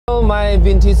Hello, my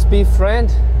vintage speed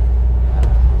friend,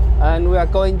 and we are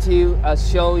going to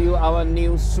show you our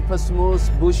new super smooth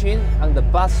bushing on the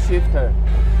bus shifter,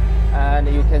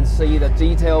 and you can see the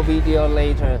detailed video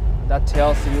later that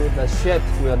tells you the shift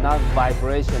will not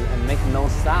vibration and make no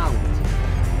sound.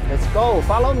 Let's go,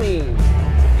 follow me.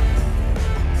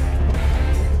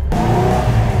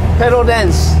 Pedal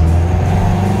dance.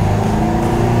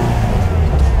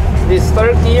 This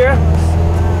third gear,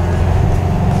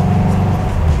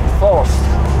 fourth.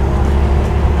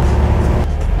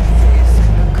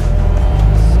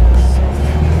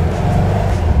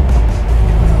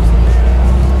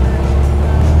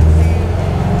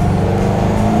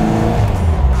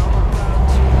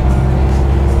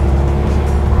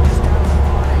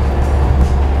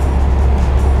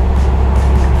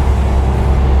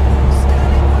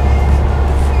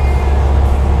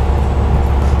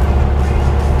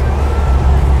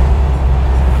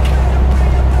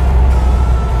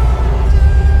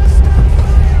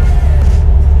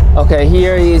 Okay,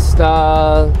 here is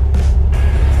the,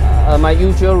 my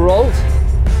usual road.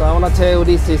 So I want to tell you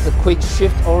this is a quick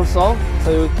shift also.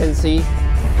 So you can see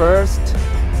first,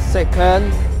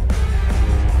 second,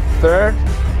 third.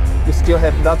 You still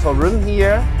have lots of room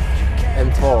here,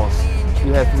 and fourth.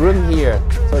 You have room here,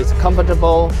 so it's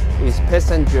comfortable with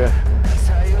passenger.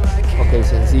 Okay,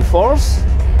 so you see fourth,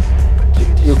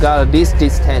 you got this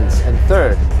distance, and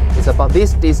third, it's about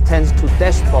this distance to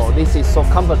dashboard. This is so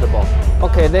comfortable.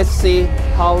 Okay, let's see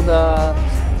how the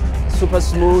super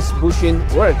smooth bushing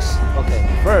works. Okay,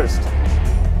 first,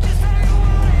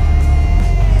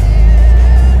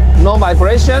 no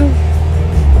vibration.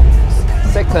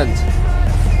 Second,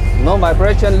 no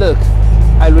vibration. Look,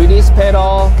 I release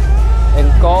pedal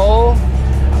and go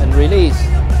and release.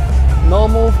 No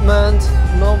movement,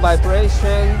 no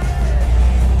vibration,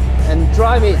 and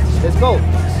drive it. Let's go.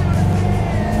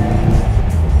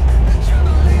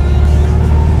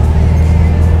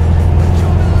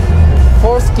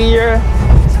 Fourth gear,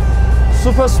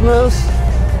 super smooth,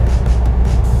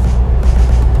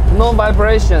 no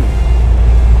vibration.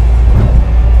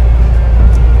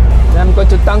 Then I'm going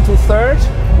to down to third.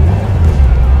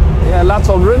 Yeah, lots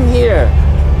of room here.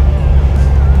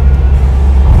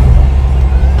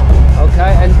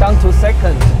 Okay, and down to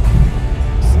second.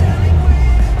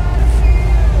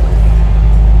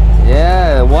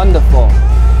 Yeah, wonderful.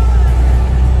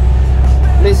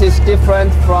 This is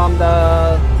different from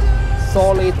the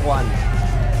solid one,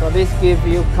 so this gives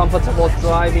you comfortable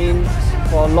driving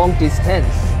for long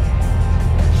distance.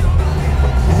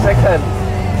 Second,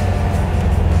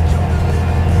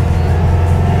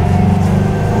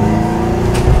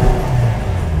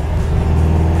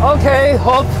 okay,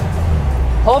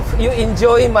 hope you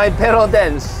enjoy my pedal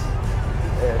dance.